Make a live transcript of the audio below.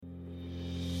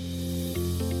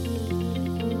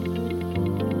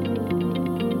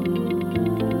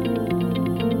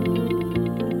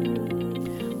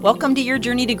Welcome to Your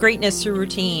Journey to Greatness Through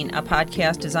Routine, a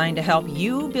podcast designed to help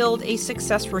you build a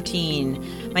success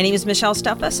routine. My name is Michelle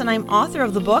Steffes, and I'm author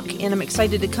of the book, and I'm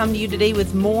excited to come to you today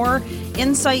with more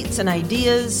insights and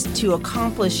ideas to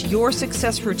accomplish your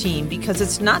success routine, because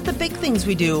it's not the big things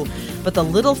we do, but the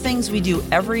little things we do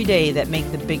every day that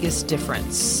make the biggest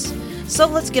difference. So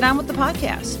let's get on with the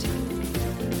podcast.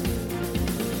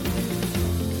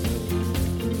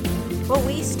 Well,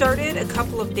 we started a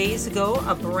couple of days ago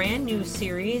a brand new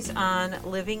series on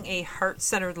living a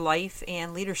heart-centered life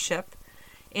and leadership.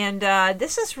 And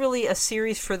this is really a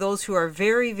series for those who are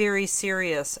very, very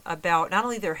serious about not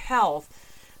only their health,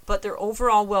 but their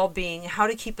overall well-being, how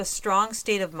to keep a strong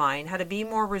state of mind, how to be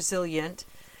more resilient,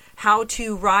 how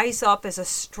to rise up as a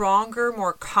stronger,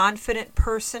 more confident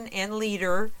person and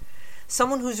leader,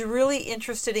 someone who's really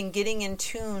interested in getting in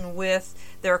tune with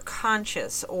their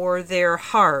conscious or their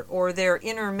heart or their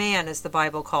inner man, as the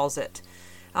Bible calls it.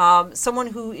 Someone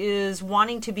who is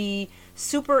wanting to be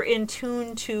super in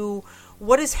tune to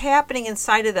what is happening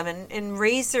inside of them and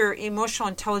raise their emotional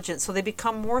intelligence so they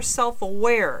become more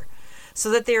self-aware, so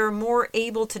that they are more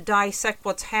able to dissect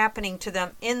what's happening to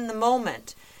them in the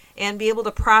moment and be able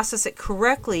to process it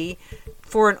correctly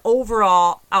for an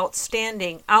overall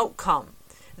outstanding outcome.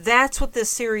 That's what this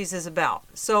series is about.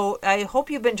 So I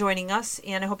hope you've been joining us,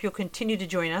 and I hope you'll continue to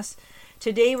join us.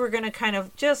 Today we're going to kind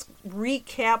of just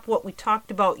recap what we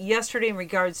talked about yesterday in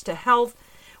regards to health.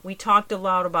 We talked a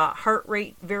lot about heart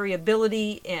rate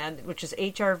variability, and which is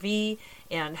HRV,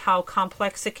 and how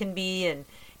complex it can be, and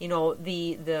you know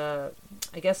the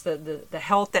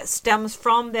health that stems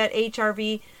from that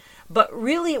HRV. But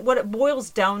really what it boils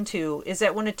down to is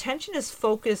that when attention is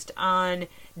focused on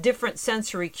different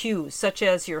sensory cues, such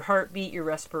as your heartbeat, your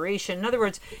respiration, in other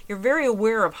words, you're very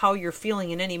aware of how you're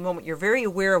feeling in any moment. You're very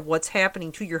aware of what's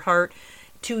happening to your heart,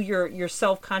 to your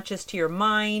self-conscious, to your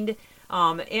mind,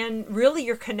 and really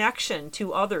your connection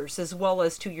to others as well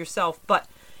as to yourself. But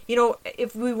you know,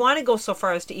 if we want to go so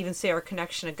far as to even say our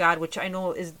connection to God, which I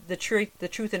know is the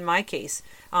truth in my case,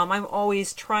 I'm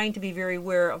always trying to be very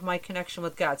aware of my connection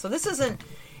with God. So this isn't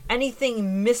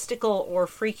anything mystical or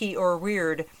freaky or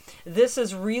weird. This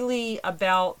is really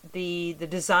about the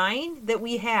design that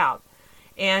we have.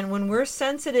 And when we're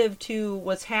sensitive to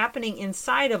what's happening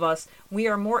inside of us, we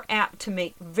are more apt to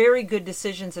make very good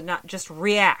decisions and not just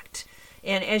react.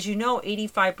 And as you know,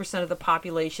 85% of the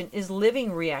population is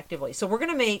living reactively. So we're going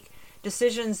to make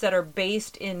decisions that are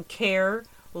based in care,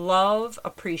 love,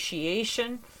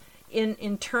 appreciation, in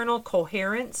internal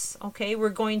coherence. Okay, we're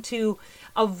going to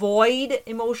avoid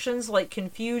emotions like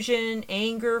confusion,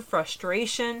 anger,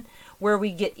 frustration, where we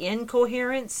get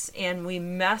incoherence and we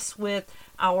mess with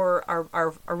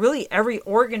our really every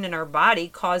organ in our body,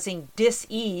 causing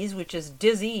dis-ease, which is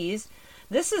disease.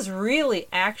 This is really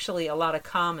actually a lot of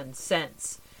common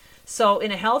sense. So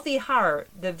in a healthy heart,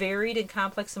 the varied and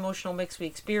complex emotional mix we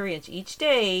experience each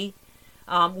day,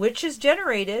 which is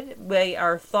generated by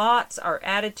our thoughts, our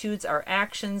attitudes, our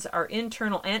actions, our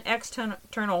internal and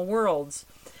external worlds,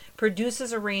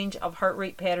 produces a range of heart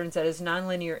rate patterns that is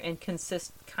nonlinear and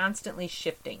constantly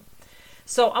shifting.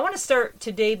 So I want to start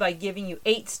today by giving you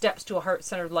 8 steps to a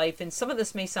heart-centered life. And some of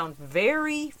this may sound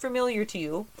very familiar to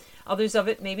you. Others of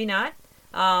it maybe not.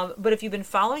 But if you've been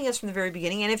following us from the very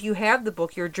beginning, and if you have the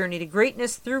book, Your Journey to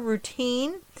Greatness Through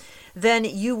Routine, then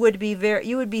you would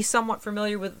be somewhat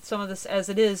familiar with some of this as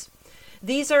it is.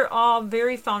 These are all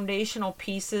very foundational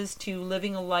pieces to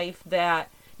living a life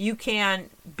that you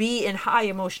can be in high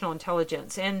emotional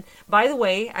intelligence. And by the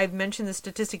way, I've mentioned this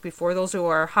statistic before. Those who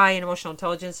are high in emotional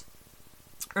intelligence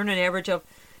earn an average of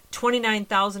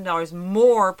 $29,000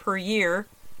 more per year.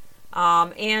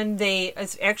 And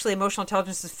actually emotional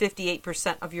intelligence is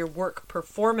 58% of your work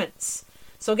performance.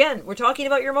 So again, we're talking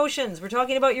about your emotions. We're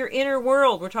talking about your inner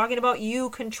world. We're talking about you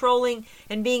controlling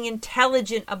and being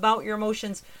intelligent about your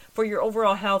emotions for your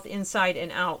overall health inside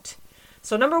and out.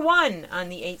 So number 1 on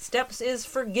the 8 steps is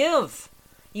forgive.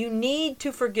 You need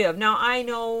to forgive. Now I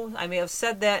know I may have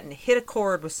said that and hit a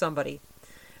chord with somebody,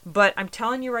 but I'm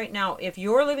telling you right now, if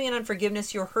you're living in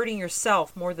unforgiveness, you're hurting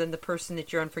yourself more than the person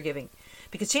that you're unforgiving.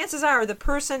 Because chances are the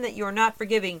person that you're not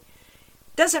forgiving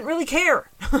doesn't really care.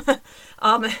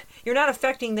 You're not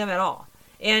affecting them at all.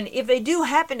 And if they do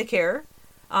happen to care,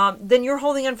 then your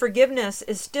holding unforgiveness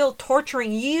is still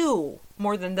torturing you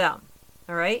more than them.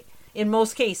 All right? In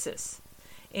most cases.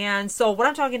 And so what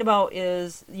I'm talking about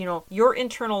is, your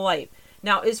internal life.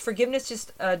 Now, is forgiveness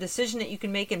just a decision that you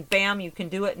can make and bam, you can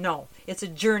do it? No, it's a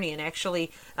journey. And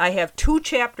actually, I have 2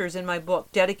 chapters in my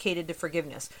book dedicated to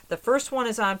forgiveness. The first one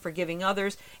is on forgiving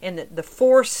others and the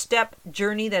 4-step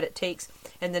journey that it takes.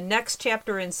 And the next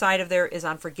chapter inside of there is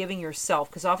on forgiving yourself.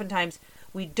 Because oftentimes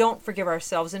We don't forgive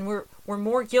ourselves, and we're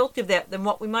more guilty of that than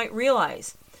what we might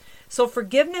realize. So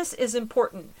forgiveness is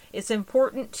important. It's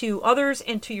important to others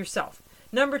and to yourself.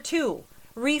 Number 2,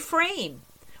 reframe.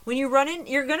 When you're going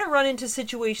to run into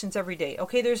situations every day.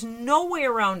 Okay, there's no way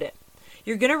around it.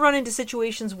 You're going to run into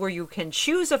situations where you can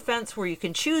choose offense, where you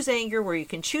can choose anger, where you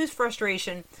can choose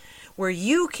frustration, where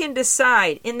you can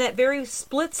decide in that very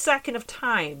split second of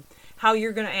time how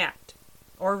you're going to act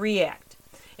or react.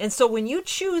 And so when you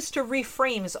choose to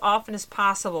reframe as often as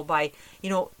possible by,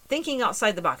 thinking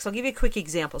outside the box. I'll give you a quick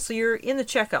example. So you're in the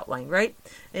checkout line, right?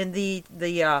 And the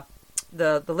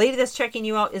lady that's checking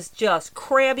you out is just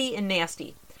crabby and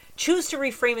nasty. Choose to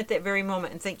reframe at that very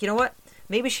moment and think, you know what?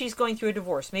 Maybe she's going through a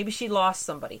divorce. Maybe she lost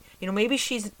somebody. Maybe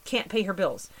she can't pay her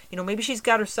bills. Maybe she's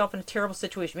got herself in a terrible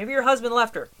situation. Maybe her husband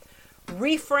left her.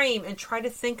 Reframe and try to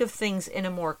think of things in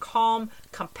a more calm,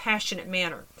 compassionate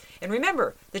manner. And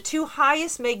remember, the 2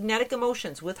 highest magnetic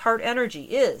emotions with heart energy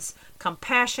is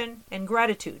compassion and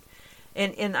gratitude.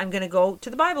 And I'm going to go to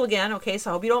the Bible again, okay, so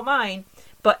I hope you don't mind.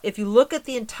 But if you look at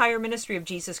the entire ministry of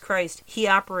Jesus Christ, he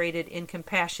operated in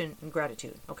compassion and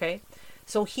gratitude, okay?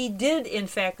 So he did, in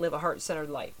fact, live a heart-centered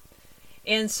life.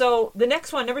 And so the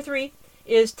next one, number 3,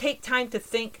 is take time to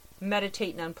think,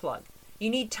 meditate, and unplug. You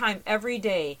need time every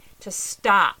day to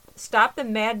stop the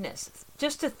madness,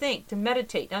 just to think, to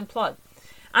meditate, unplug.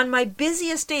 On my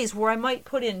busiest days where I might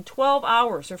put in 12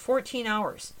 hours or 14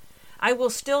 hours, I will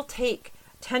still take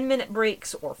 10-minute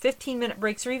breaks or 15-minute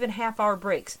breaks or even half-hour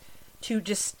breaks to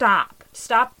just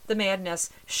stop the madness,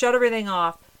 shut everything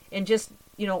off, and just,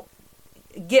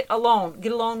 get alone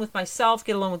with myself,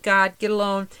 get alone with God, get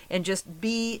alone and just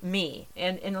be me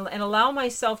and allow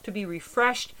myself to be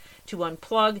refreshed, to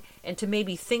unplug, and to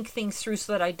maybe think things through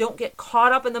so that I don't get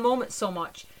caught up in the moment so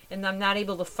much and I'm not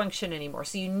able to function anymore.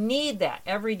 So you need that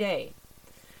every day.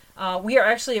 We are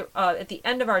actually at the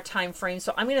end of our time frame,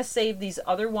 so I'm going to save these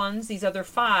other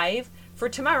 5 for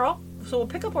tomorrow. So we'll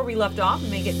pick up where we left off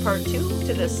and make it part 2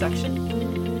 to this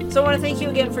section. So I want to thank you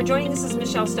again for joining. This is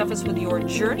Michelle Steffes with your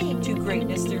journey to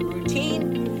greatness through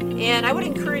routine. And I would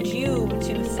encourage you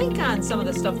to think on some of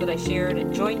the stuff that I shared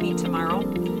and join me tomorrow.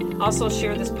 Also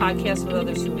share this podcast with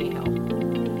others who may help.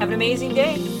 Have an amazing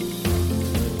day.